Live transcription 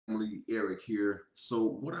Eric here.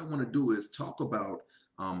 So what I want to do is talk about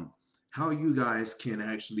um, how you guys can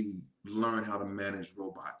actually learn how to manage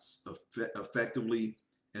robots effectively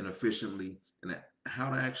and efficiently, and how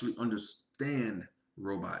to actually understand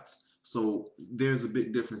robots. So there's a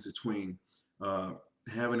big difference between uh,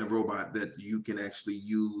 having a robot that you can actually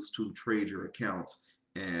use to trade your account,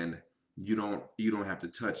 and you don't have to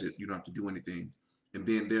touch it, you don't have to do anything, and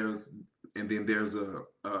then there's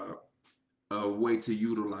a way to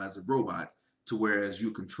utilize a robot to whereas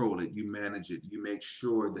you control it, you manage it, you make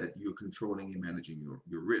sure that you're controlling and managing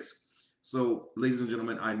your risk. So, ladies and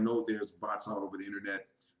gentlemen, I know there's bots all over the internet.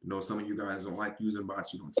 I know some of you guys don't like using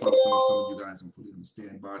bots, you don't trust them. Some of you guys don't fully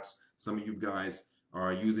understand bots. Some of you guys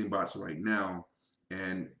are using bots right now,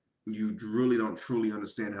 and you really don't truly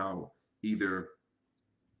understand how either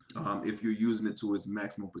if you're using it to its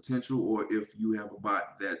maximum potential, or if you have a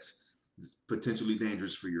bot that's potentially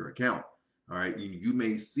dangerous for your account. All right, you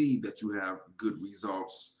may see that you have good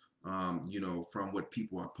results, from what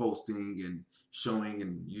people are posting and showing,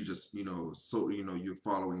 and you just, you're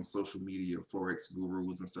following social media, forex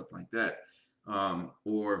gurus and stuff like that,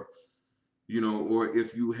 or or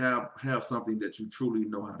if you have something that you truly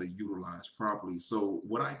know how to utilize properly. So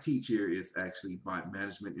what I teach here is actually bot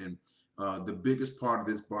management, and the biggest part of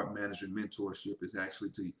this bot management mentorship is actually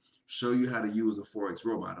to show you how to use a forex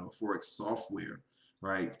robot or forex software,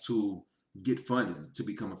 right, to get funded, to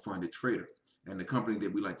become a funded trader. And the company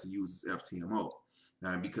that we like to use is FTMO,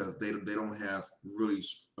 because they don't have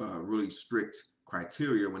really strict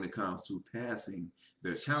criteria when it comes to passing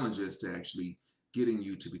their challenges to actually getting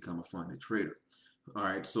you to become a funded trader. All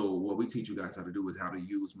right, so what we teach you guys how to do is how to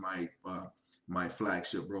use my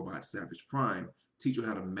flagship robot, Savage Prime. Teach you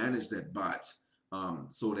how to manage that bot,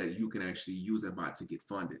 so that you can actually use that bot to get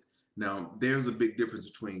funded. Now, there's a big difference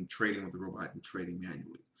between trading with the robot and trading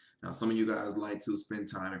manually. Now, some of you guys like to spend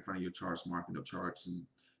time in front of your charts, marking up charts, and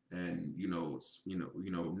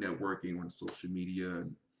networking on social media,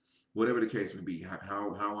 and whatever the case may be,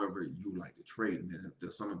 however you like to trade. And then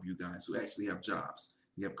there's some of you guys who actually have jobs,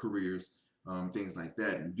 you have careers, things like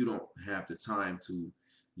that, and you don't have the time to,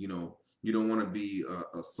 you don't want to be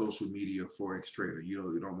a social media forex trader.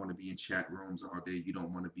 You don't want to be in chat rooms all day. You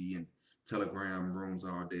don't want to be in Telegram rooms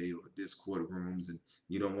all day, or Discord rooms, and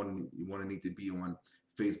you want to need to be on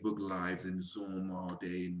Facebook lives and Zoom all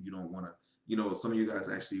day, and you don't want to, some of you guys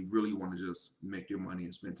actually really want to just make your money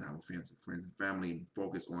and spend time with friends and family, and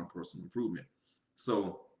focus on personal improvement.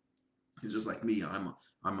 So it's just like me. I'm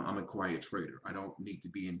a quiet trader. I don't need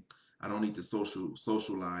to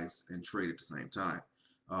socialize and trade at the same time.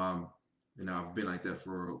 Um, and I've been like that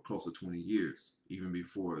for close to 20 years, even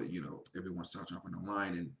before everyone started jumping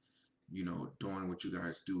online and doing what you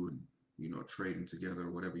guys do, and trading together,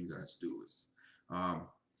 or whatever you guys do is. Um,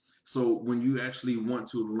 so when you actually want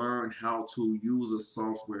to learn how to use a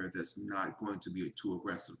software that's not going to be too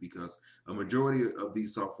aggressive, because a majority of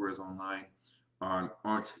these softwares online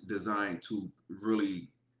aren't designed to really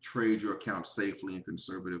trade your account safely and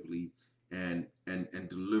conservatively, and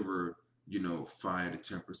deliver 5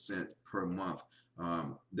 to 10% per month.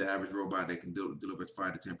 The average robot that can deliver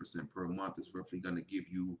 5 to 10% per month is roughly going to give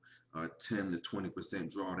you 10 to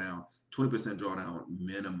 20% drawdown, 20% drawdown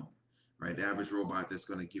minimum. Right, the average robot that's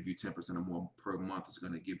going to give you 10% or more per month is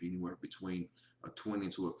going to give you anywhere between a 20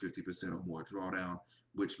 to a 50% or more drawdown,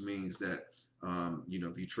 which means that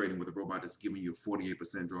if you're trading with a robot that's giving you a 48%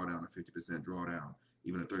 drawdown, a 50% drawdown,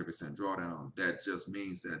 even a 30% drawdown, that just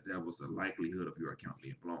means that there was a likelihood of your account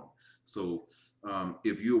being blown. So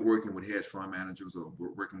if you're working with hedge fund managers, or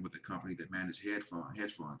working with a company that manage hedge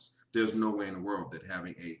funds, there's no way in the world that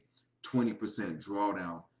having a 20%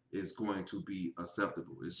 drawdown is going to be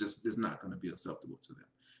acceptable. It's not going to be acceptable to them.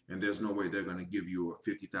 And there's no way they're going to give you a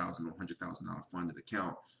 $50,000 or $100,000 funded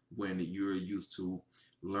account when you're used to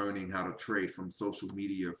learning how to trade from social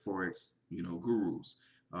media forex, gurus,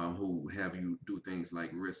 who have you do things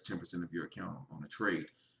like risk 10% of your account on a trade.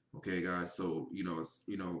 Okay, guys. So if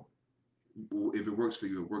it works for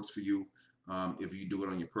you, it works for you. If you do it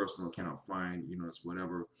on your personal account, fine. It's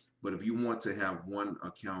whatever. But if you want to have one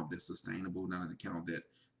account that's sustainable, not an account that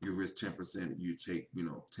you risk 10%, you take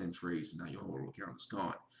 10 trades, and now your whole account is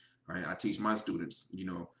gone. All right. I teach my students,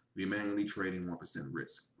 be manually trading 1%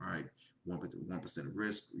 risk. All right. 1%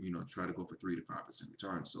 risk. Try to go for 3 to 5%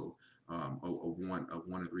 return. So a one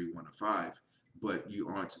to three, 1 to 5. But you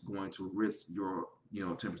aren't going to risk your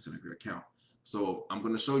 10% of your account. So I'm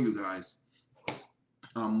going to show you guys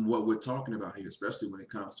what we're talking about here, especially when it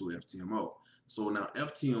comes to FTMO. So now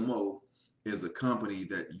FTMO is a company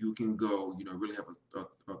that you can go, really have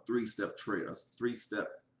a three-step trade, a three-step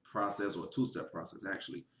process, or a two-step process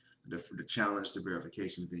actually, the challenge, the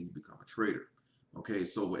verification, then you become a trader. Okay,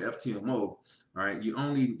 so with FTMO, all right, you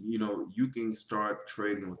only, you can start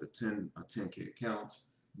trading with a 10K account.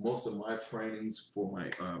 Most of my trainings for my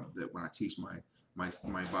that when I teach my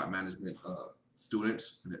bot management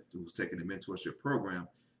students that who's taking the mentorship program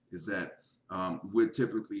is that we're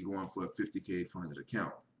typically going for a 50K funded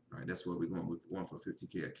account. Right, that's what we're going. We're going for a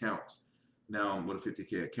 50K account. Now, with a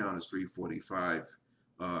 50K account is 345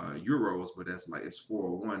 euros, but that's like it's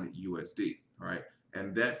 401 USD. All right,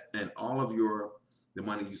 and all of the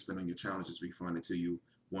money you spend on your challenge is refunded to you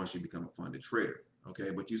once you become a funded trader. Okay,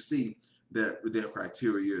 but you see that their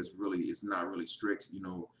criteria is not really strict.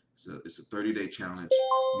 It's a 30-day challenge.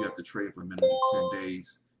 You have to trade for a minimum of 10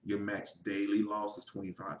 days. Your max daily loss is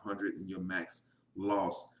 2,500, and your max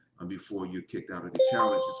loss before you're kicked out of the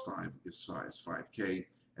challenge is 5K,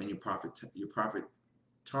 and your profit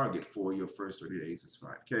target for your first 30 days is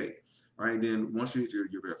 5K. All right, then once you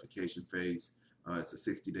hit your verification phase, it's a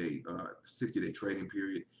 60-day trading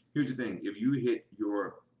period. Here's the thing: if you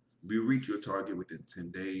reach your target within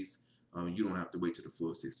 10 days, you don't have to wait to the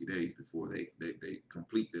full 60 days before they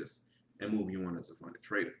complete this and move you on as a funded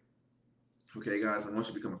trader. Okay, guys, and once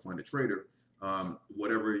you become a funded trader,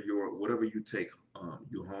 whatever you take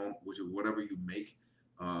you home, whatever you make,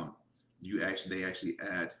 they actually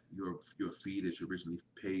add your fee that you originally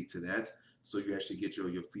paid to that, so you actually get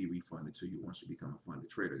your fee refunded to you once you become a funded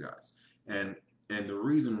trader, guys. And the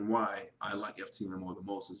reason why I like FTMO the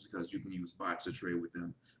most is because you can use bots to trade with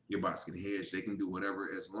them. Your bots can hedge; they can do whatever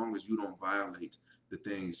as long as you don't violate the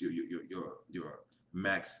things your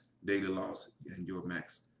max daily loss and your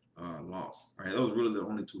max loss. All right, those are really the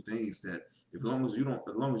only two things that, as long as you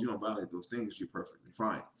don't violate those things, you're perfectly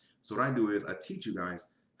fine. So what I do is I teach you guys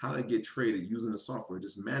how to get traded using the software,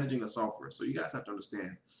 just managing a software. So you guys have to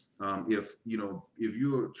understand, if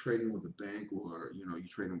you're trading with a bank, or you're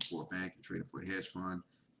trading for a bank, you're trading for a hedge fund,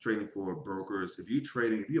 trading for brokers. If you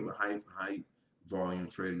have a high volume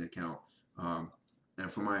trading account,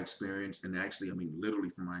 and from my experience, and actually, I mean, literally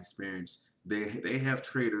from my experience, they have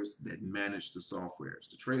traders that manage the softwares.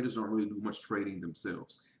 The traders don't really do much trading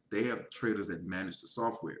themselves. They have traders that manage the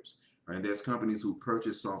softwares. Right? There's companies who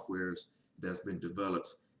purchase softwares that's been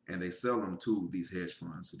developed, and they sell them to these hedge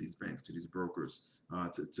funds, to these banks, to these brokers,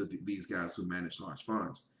 to these guys who manage large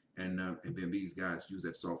funds. And then these guys use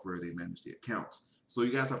that software. They manage the accounts. So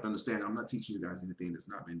you guys have to understand, I'm not teaching you guys anything that's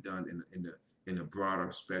not been done in the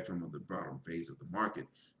broader spectrum of the broader phase of the market.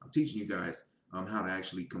 I'm teaching you guys how to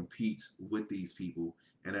actually compete with these people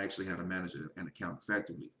and actually how to manage an account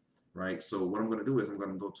effectively, right? So what I'm going to do is I'm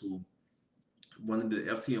going to go to one of the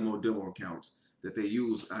FTMO demo accounts that they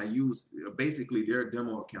use. I use basically their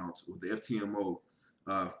demo accounts with the FTMO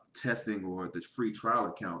testing, or the free trial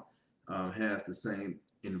account has the same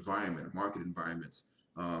environment, market environments,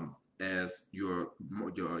 as your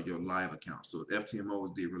live account. So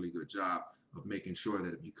FTMO did a really good job of making sure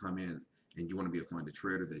that if you come in and you want to be a funded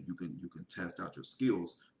trader, that you can test out your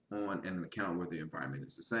skills on an account where the environment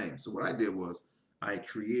is the same. So what I did was I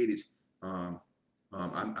created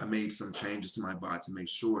I made some changes to my bot to make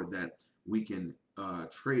sure that we can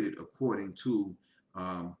trade it according to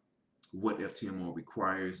what FTMO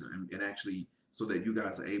requires, and actually so that you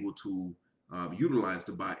guys are able to utilize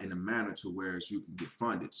the bot in a manner to where you can get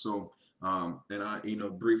funded. So and I,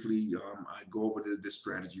 briefly, I go over this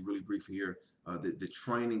strategy really briefly here. The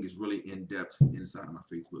training is really in depth inside of my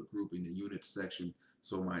Facebook group in the unit section.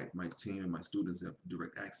 So my team and my students have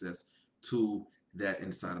direct access to that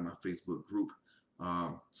inside of my Facebook group.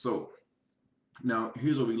 So now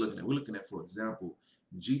here's what we're looking at. We're looking at, for example,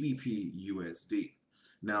 GBP USD.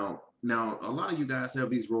 Now, a lot of you guys have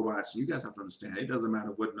these robots. You guys have to understand, it doesn't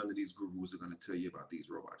matter what none of these gurus are going to tell you about these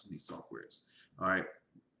robots and these softwares. All right,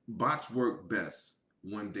 bots work best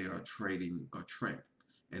when they are trading a trend,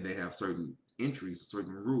 and they have certain entries,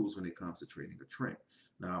 certain rules when it comes to trading a trend.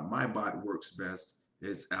 Now, my bot works best.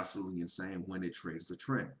 It's absolutely insane when it trades a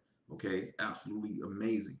trend. Okay, absolutely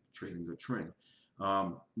amazing trading a trend.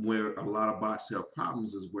 Where a lot of bots have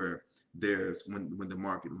problems is where there's when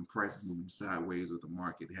price is moving sideways, or the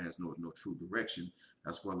market has no true direction.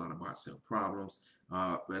 That's where a lot of bots have problems.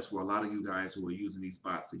 That's where a lot of you guys who are using these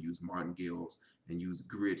bots to use martingales and use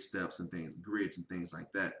grids and things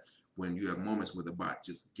like that, when you have moments where the bot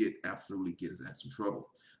just absolutely get his ass in trouble.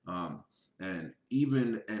 And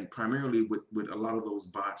primarily with a lot of those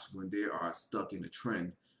bots, when they are stuck in a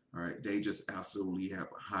trend, all right, they just absolutely have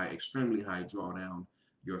a extremely high drawdown.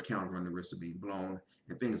 Your account run the risk of being blown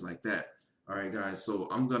and things like that. All right, guys. So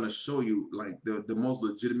I'm gonna show you like the most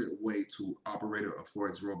legitimate way to operate a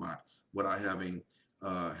forex robot without having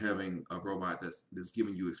a robot that's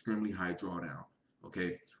giving you extremely high drawdown.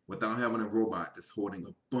 okay, without having a robot that's holding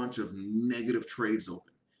a bunch of negative trades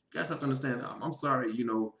open. You guys have to understand. I'm sorry,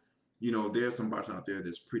 there's some bots out there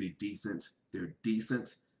that's pretty decent. They're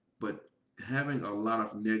decent, but having a lot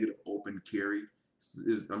of negative open carry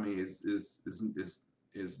I mean,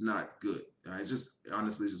 is not good. It's just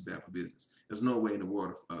honestly, it's just bad for business. There's no way in the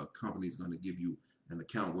world a company is going to give you an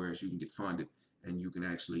account whereas you can get funded and you can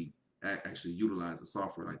actually utilize a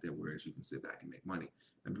software like that, whereas you can sit back and make money.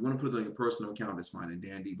 And if you want to put it on your personal account, that's fine and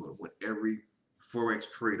dandy. But what every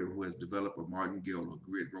forex trader who has developed a martingale or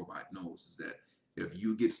grid robot knows is that if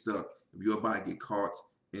you get stuck, if your buy get caught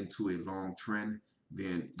into a long trend,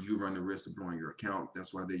 then you run the risk of blowing your account.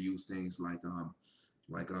 That's why they use things like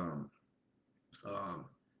um,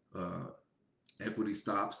 uh, equity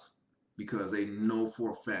stops, because they know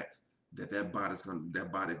for a fact that that bot did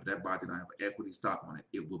not have an equity stop on it.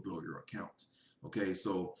 It will blow your account. Okay,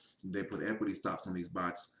 so they put equity stops on these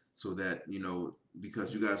bots so that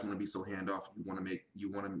because you guys want to be so handoff, you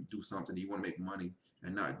want to do something, you want to make money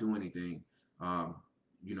and not do anything. Um,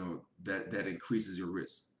 that increases your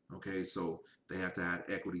risk. Okay, so they have to add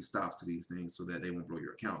equity stops to these things so that they won't blow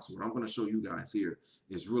your account. So what I'm going to show you guys here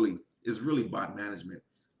is really bot management,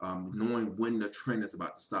 knowing when the trend is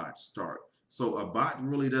about to start. So a bot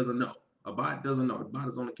really doesn't know. A bot doesn't know. A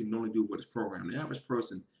bot can only do what is programmed. The average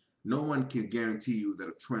person, no one can guarantee you that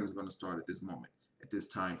a trend is going to start at this moment, at this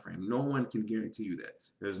time frame. No one can guarantee you that.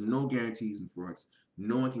 There's no guarantees in forex.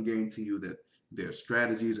 No one can guarantee you that their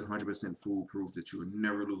strategies are 100% foolproof, that you will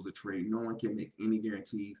never lose a trade. No one can make any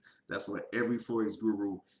guarantees. That's why every forex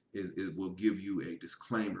guru will give you a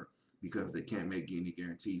disclaimer, because they can't make any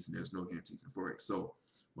guarantees, and there's no guarantees in forex. So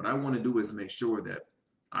what I want to do is make sure that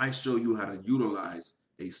I show you how to utilize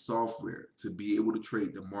a software to be able to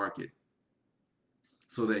trade the market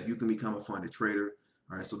so that you can become a funded trader.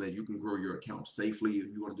 All right, so that you can grow your account safely.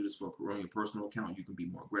 If you want to do this for growing your personal account, you can be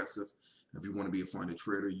more aggressive. If you want to be a funded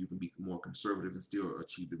trader, you can be more conservative and still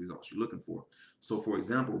achieve the results you're looking for. So for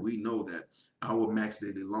example, we know that our max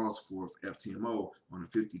daily loss for FTMO on a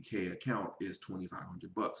 50K account is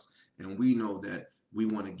 2,500 bucks. And we know that we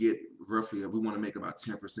want to get roughly, we want to make about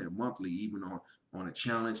 10% monthly, even on a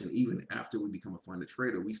challenge. And even after we become a funded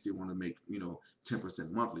trader, we still want to make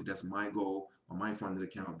 10% monthly. That's my goal on my funded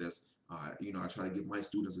account. That's I try to give my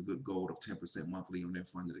students a good goal of 10% monthly on their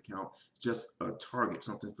funded account, just a target,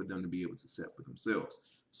 something for them to be able to set for themselves.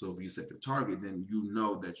 So if you set the target, then you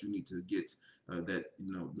know that you need to get that,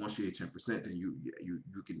 once you hit 10%, then you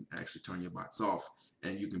can actually turn your box off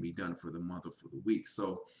and you can be done for the month or for the week.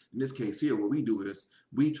 So in this case here, what we do is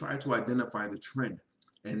we try to identify the trend,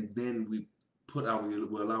 and then we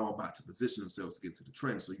allow our bot to position themselves to get to the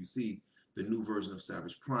trend. So you see the new version of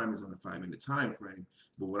Savage Prime is on the 5-minute time frame.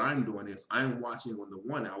 But what I'm doing is I'm watching on the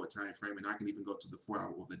 1 hour time frame, and I can even go to the 4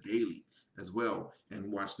 hour or the daily as well and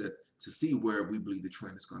watch that to see where we believe the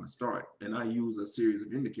trend is going to start. And I use a series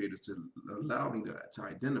of indicators to allow me to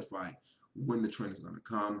identify when the trend is going to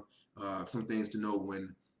come. Some things to know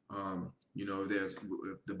when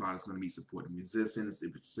if the bot is going to be supporting resistance,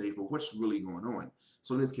 if it's safe, or what's really going on.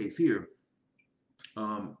 So in this case here,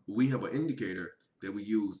 we have an indicator that we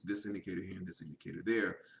use, this indicator here and this indicator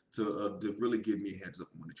there, to really give me a heads up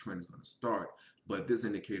when the trend is going to start. But this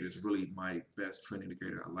indicator is really my best trend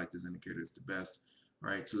indicator. I like this indicator, it's the best,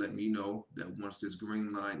 right? To let me know that once this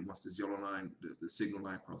green line, once this yellow line, the signal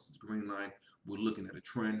line crosses the green line, we're looking at a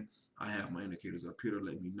trend. I have my indicators up here to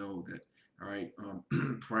let me know that, all right,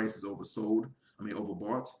 price is oversold,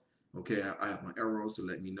 overbought. Okay, I have my arrows to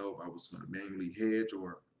let me know if I was going to manually hedge,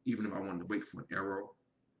 or even if I wanted to wait for an arrow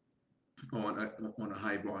on a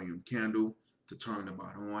high volume candle to turn the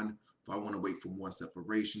bot on. If I want to wait for more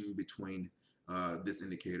separation between this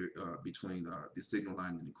indicator, between the signal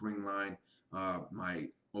line and the green line, my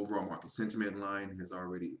overall market sentiment line has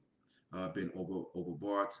already been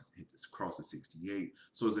overbought. It's crossed the 68.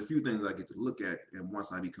 So there's a few things I get to look at, and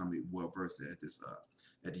once I become well versed at this,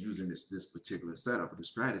 at using this particular setup or the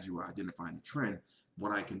strategy where identifying the trend,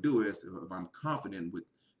 what I can do is, if I'm confident with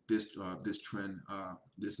this trend,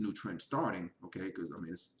 this new trend starting, okay, because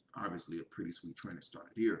it's obviously a pretty sweet trend that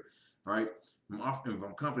started here. All right, if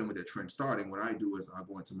I'm confident with that trend starting, what I do is I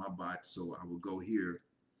go into my bot. So I will go here,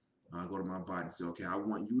 go to my bot and say, okay, I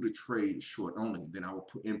want you to trade short only. Then I will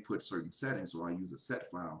input certain settings, or I use a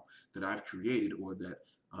set file that I've created, or that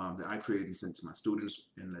I created and sent to my students,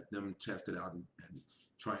 and let them test it out and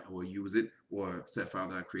try or use it, or set file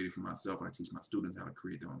that I created for myself. I teach my students how to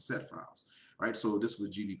create their own set files. All right, so this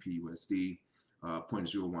was GBP USD,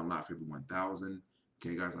 0.01 lot for every 1,000,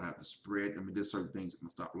 Okay, guys, I have the spread. I mean, there's certain things my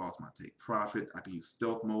stop loss, my take profit. I can use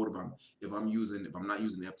stealth mode if I'm not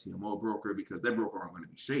using the FTMO broker, because that broker aren't going to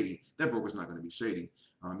be shady. That broker's not going to be shady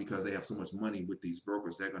because they have so much money with these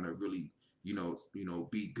brokers. They're going to really,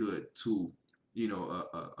 be good to,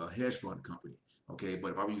 a hedge fund company. Okay,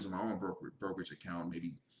 but if I'm using my own brokerage account,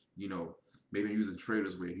 maybe, you know, maybe I'm using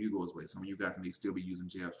Traders Way, Hugo's Way. Some of you guys may still be using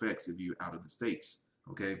JFX if you're out of the states.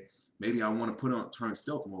 Okay, maybe I want to turn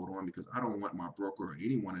stealth mode on because I don't want my broker or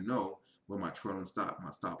anyone to know where my trailing stop, my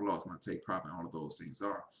stop loss, my take profit, all of those things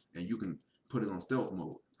are. And you can put it on stealth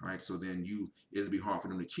mode. All right. So then it'll be hard for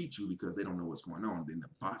them to cheat you because they don't know what's going on. Then the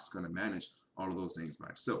bot's going to manage all of those things by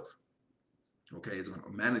itself. Okay. It's going to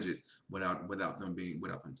manage it without them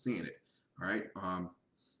seeing it. All right.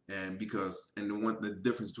 The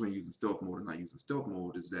difference between using stealth mode and not using stealth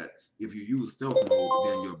mode is that if you use stealth mode,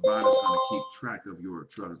 then your bot is going to keep track of your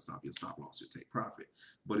trailing stop, your stop loss, your take profit.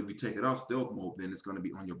 But if you take it off stealth mode, then it's going to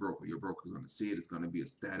be on your broker. Your broker is going to see it. It's going to be a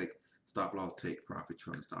static stop loss, take profit,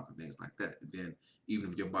 trailing stop, and things like that. And then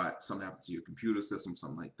even if your bot, something happens to your computer system,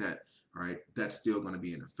 something like that, all right, that's still going to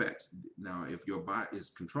be in effect. Now, if your bot is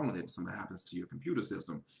controlling it, something happens to your computer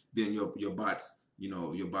system, then your bot's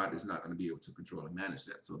your bot is not going to be able to control and manage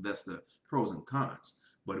that. So that's the pros and cons.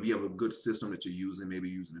 But if you have a good system that you're using, maybe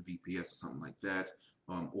using a VPS or something like that,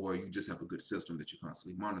 or you just have a good system that you're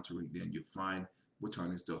constantly monitoring, then you're fine with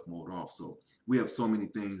turning stealth mode off. So we have so many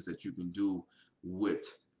things that you can do with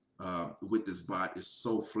this bot. It's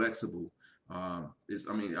so flexible.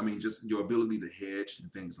 Just your ability to hedge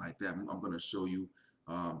and things like that. I'm going to show you.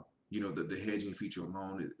 The hedging feature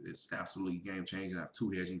alone is absolutely game changing. I have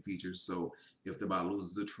two hedging features. So if the bot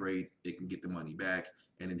loses a trade, it can get the money back,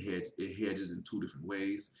 and it hedges in two different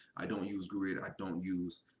ways. I don't use grid. I don't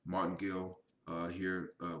use martingale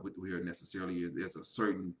here necessarily. There's a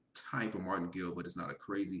certain type of martingale, but it's not a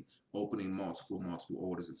crazy opening multiple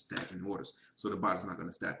orders and stacking orders. So the bot is not going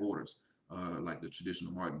to stack orders like the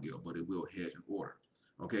traditional martingale, but it will hedge an order.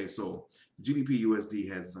 Okay, so GBP USD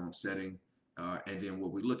has its own setting. And then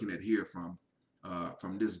what we're looking at here from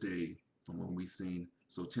this day, from when we seen,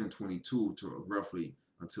 so 1022 to roughly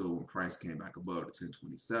until when price came back above the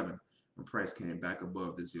 1027. When price came back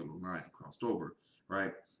above this yellow line and crossed over,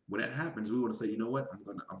 right? When that happens, we want to say, you know what? I'm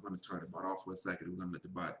gonna turn the bot off for a second. We're gonna let the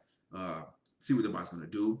bot see what the bot's gonna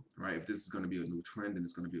do, right? If this is gonna be a new trend, then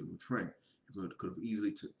it's gonna be a new trend. You could have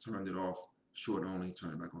easily turned it off short only,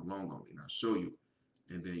 turn it back on long only, and I'll show you.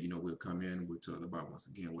 And then, we'll come in, we'll tell the bot once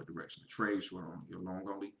again what direction to trade, short only or long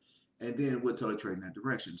only. And then we'll tell it trade in that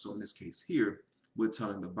direction. So in this case here, we're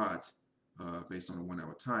telling the bot based on a 1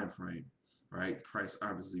 hour time frame, right? Price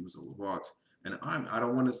obviously was overbought. And I'm not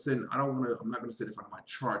going to sit in front of my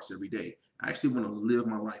charts every day. I actually want to live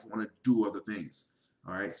my life. I want to do other things.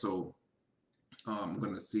 All right. So I'm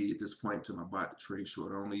going to see at this point to my bot to trade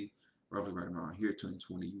short only, roughly right around here,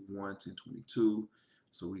 1021, 1022.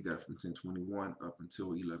 So we got from 1021 up until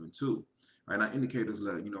 11.2. Right, and our indicators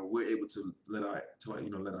we're able to let our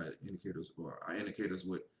indicators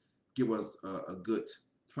would give us a good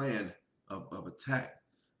plan of attack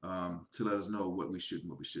to let us know what we should and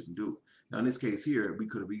what we shouldn't do. Now in this case here, we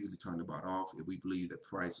could have easily turned the bot off if we believe that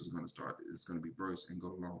price was going to start, it's going to be burst and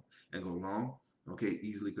go long. Okay,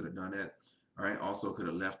 easily could have done that. All right, also could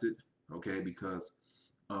have left it. Okay, because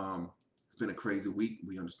it's been a crazy week.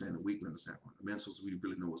 We understand the week. We understand fundamentals. We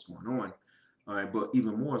really know what's going on. All right, but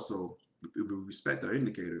even more so, if we respect our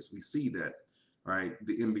indicators, we see that, all right,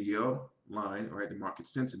 the MBL line, all right, the market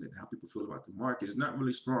sentiment, how people feel about the market is not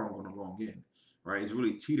really strong on the long end, right? It's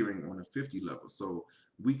really teetering on a 50 level. So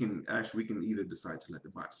we can either decide to let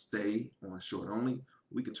the bot stay on short only,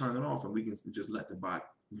 we can turn it off, and we can just let the bot,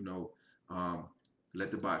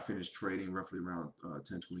 finish trading roughly around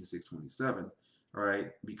 1026.27. All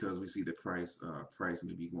right, because we see the price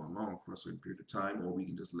may be going long for a certain period of time, or we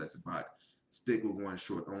can just let the bot stick with going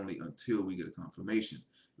short only until we get a confirmation.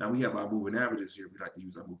 Now we have our moving averages here. We like to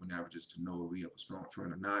use our moving averages to know if we have a strong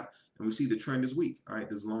trend or not, and we see the trend is weak. All right,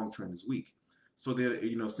 this long trend is weak. So they're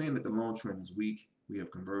saying that the long trend is weak. We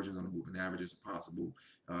have conversions on the moving averages possible.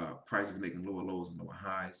 Prices making lower lows and lower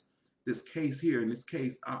highs. In this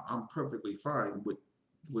case, I'm perfectly fine with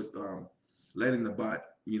letting the bot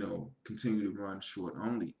continue to run short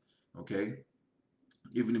only. Okay,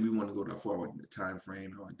 even if we want to go that far with the time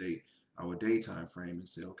frame, our day time frame, and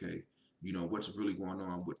say, okay, what's really going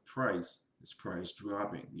on with price? Is price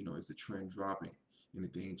dropping? Is the trend dropping?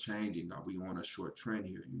 Anything changing? Are we on a short trend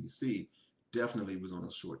here? And you see, definitely was on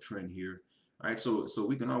a short trend here. All right, so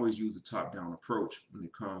we can always use a top-down approach when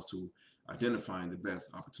it comes to identifying the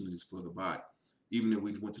best opportunities for the bot. Even if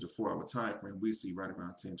we went to the 4 hour time frame, we see right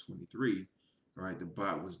around 1023. All right, the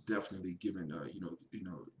bot was definitely given,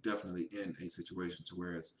 definitely in a situation to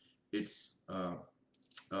where its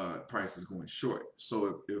price is going short.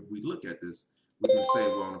 So if we look at this, we can say,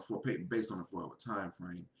 well, based on a 4-hour time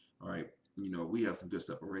frame, all right, we have some good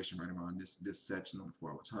separation right around this section on the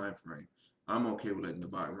 4-hour time frame. I'm okay with letting the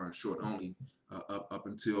bot run short only up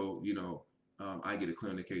until I get a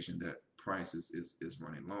clear indication that price is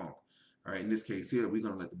running long. All right, in this case here, we're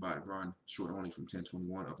gonna let the bot run short only from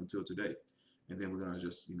 1021 up until today, and then we're gonna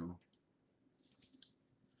just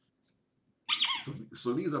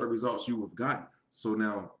so these are the results you have gotten. So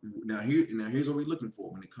here's what we're looking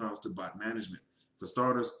for when it comes to bot management. For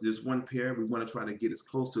starters, this one pair, we want to try to get as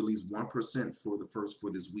close to at least 1% for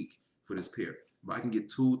this week for this pair. If I can get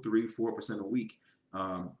 2, 3, 4% a week,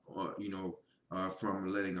 from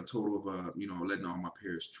letting a total of letting all my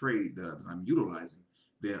pairs trade that I'm utilizing,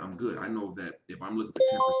 then I'm good. I know that if I'm looking for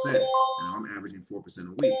 10% and I'm averaging 4%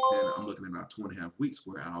 a week, then I'm looking at about 2.5 weeks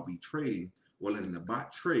where I'll be trading or letting the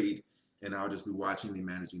bot trade, and I'll just be watching and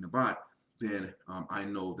managing the bot. Then I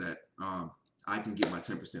know that I can get my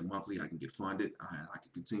 10% monthly. I can get funded. I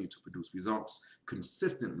can continue to produce results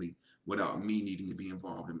consistently without me needing to be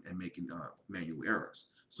involved in making manual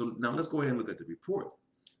errors. So now let's go ahead and look at the report.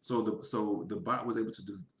 So the bot was able to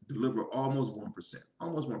deliver almost 1%,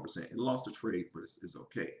 almost 1%. It lost a trade, but it's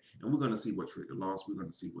okay. And we're going to see what trade it lost. We're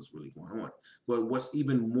going to see what's really going on. But what's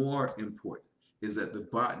even more important is that the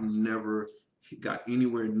bot never got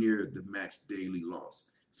anywhere near the max daily loss.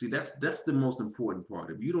 See, that's the most important part.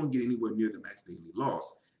 If you don't get anywhere near the max daily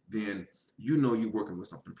loss, then you're working with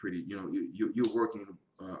something pretty. You're working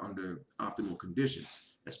under optimal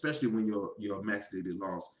conditions, especially when your max daily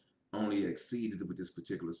loss only exceeded with this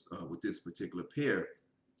particular pair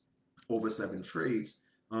over 7 trades,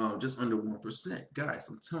 just under 1%. Guys,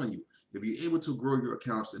 I'm telling you, if you're able to grow your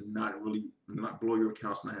accounts and not blow your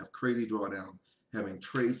accounts, not have crazy drawdown, having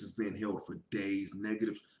trades that's being held for days,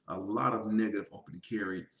 a lot of negative open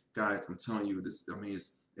carry, guys, I'm telling you this. I mean,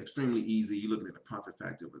 it's extremely easy. You're looking at a profit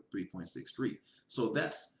factor of a 3.63. So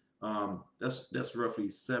that's roughly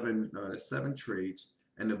seven trades,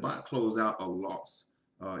 and the bot closed out a loss,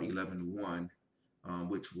 11-1.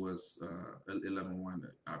 Which was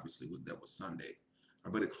 11-1. Obviously, that was Sunday,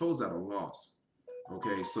 but it closed out a loss.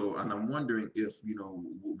 Okay, so and I'm wondering if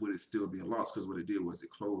would it still be a loss, because what it did was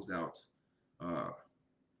it closed out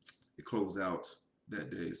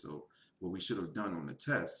that day. So what we should have done on the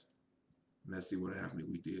test, let's see what happened if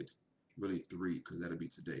we did really 3, because that'll be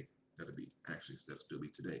today. That'll still be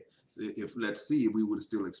today. If let's see if we would have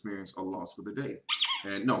still experienced a loss for the day.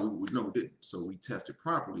 And no, we didn't. So we tested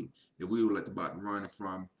properly. If we would let the bot run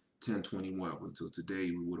from 1021 up until today,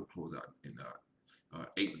 we would have closed out in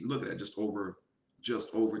 8. Look at that, just over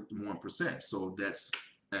 1%. So that's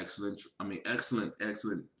excellent. I mean, excellent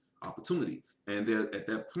opportunity. And there, at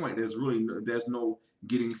that point, there's no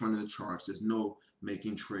getting in front of the charts. There's no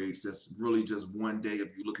making trades. That's really just one day of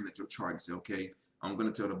you looking at your chart and say, okay, I'm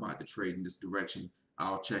going to tell the bot to trade in this direction.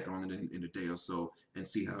 I'll check on it in a day or so and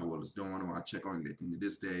see how well it's doing, or I'll check on it at the end of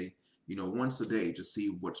this day. Once a day, just see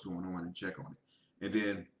what's going on and check on it. And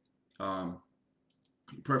then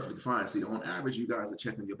perfectly fine. See, on average, you guys are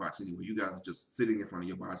checking your bots anyway. You guys are just sitting in front of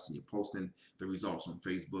your bots and you're posting the results on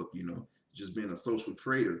Facebook, just being a social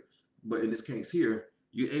trader. But in this case here,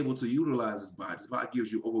 you're able to utilize this bot. This bot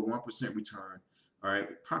gives you over 1% return. All right,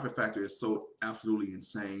 profit factor is so absolutely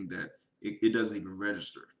insane that it doesn't even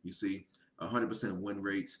register. You see, 100% win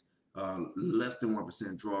rate, less than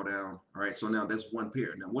 1% drawdown. All right, so now that's one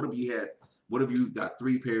pair. Now, what if you got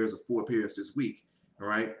 3 pairs or 4 pairs this week? All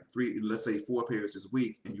right, let's say 4 pairs this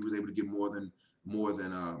week, and you was able to get more than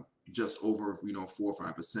just over 4 or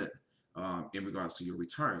 5% in regards to your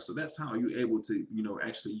return. So that's how you're able to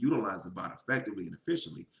actually utilize the bot effectively and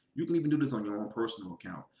efficiently. You can even do this on your own personal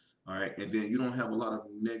account. All right, and then you don't have a lot of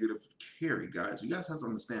negative carry, guys. You guys have to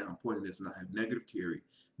understand, I'm pointing this, and I have negative carry,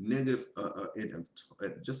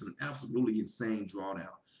 just an absolutely insane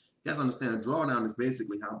drawdown. You guys understand, drawdown is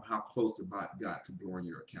basically how close the bot got to blowing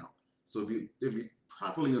your account. So if you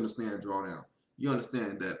properly understand drawdown, you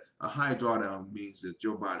understand that a high drawdown means that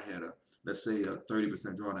your bot had let's say a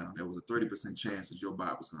 30% drawdown. There was a 30% chance that your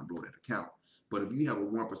bot was going to blow that account. But if you have a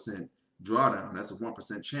 1% drawdown, that's a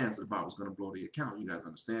 1% chance that the bot was going to blow the account. You guys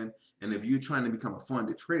understand? And if you're trying to become a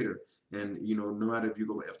funded trader, and no matter if you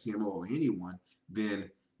go with FTMO or anyone,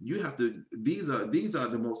 then you have to. These are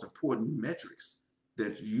the most important metrics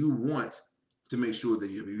that you want to make sure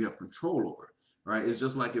that you have control over. Right? It's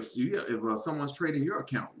just like if someone's trading your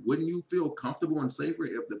account, wouldn't you feel comfortable and safer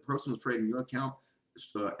if the person who's trading your account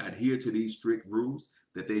adhere to these strict rules,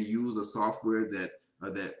 that they use a software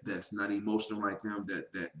that's not emotional like them,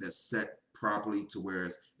 that's set properly to where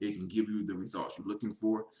it can give you the results you're looking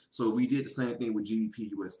for. So we did the same thing with GBP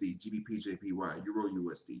USD, GBP JPY, Euro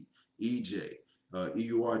USD, EJ,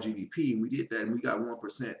 EUR GBP, and we did that, and we got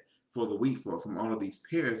 1% for the week from all of these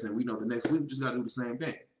pairs, and we know the next week we just got to do the same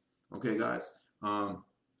thing. Okay, guys.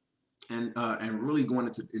 And really going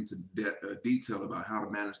into detail about how to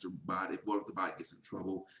manage the bot, what if the bot gets in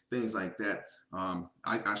trouble, things like that.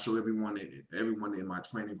 I show everyone in my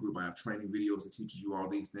training group. I have training videos that teaches you all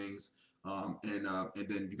these things, and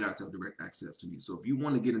then you guys have direct access to me. So if you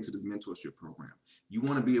want to get into this mentorship program, you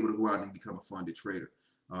want to be able to go out and become a funded trader,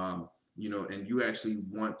 you know, and you actually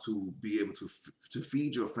want to be able to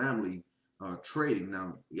feed your family trading.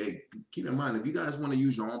 Now, hey, keep in mind, if you guys want to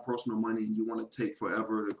use your own personal money and you want to take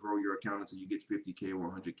forever to grow your account until you get 50K or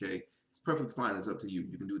 100K, it's perfectly fine. It's up to you.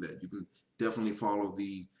 You can do that. You can definitely follow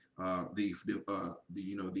the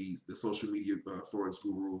you know, the social media forex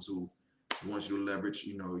gurus who want you to leverage,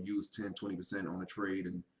 you know, use 10-20% on a trade,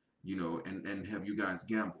 and you know, and have you guys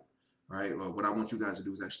gamble. Right? What I want you guys to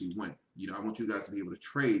do is actually win. You know, I want you guys to be able to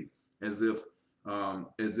trade as if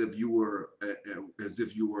you were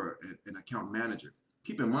an account manager.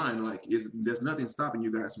 Keep in mind, like, there's nothing stopping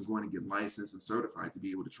you guys from going to get licensed and certified to be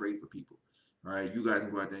able to trade for people. All right, you guys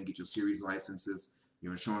can go out there and get your series licenses,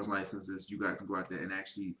 your insurance licenses. You guys can go out there and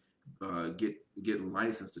actually get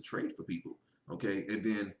licensed to trade for people. Okay, and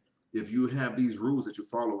then if you have these rules that you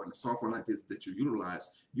follow and the software like this that you utilize,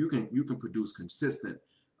 you can produce consistent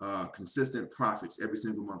profits every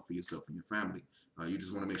single month for yourself and your family. You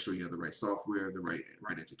just want to make sure you have the right software, the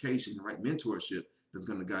right education, the right mentorship that's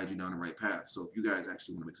going to guide you down the right path. So if you guys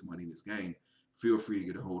actually want to make some money in this game, feel free to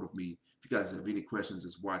get a hold of me. If you guys have any questions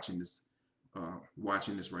just watching this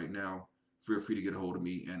right now, feel free to get a hold of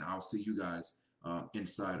me, and I'll see you guys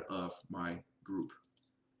inside of my group.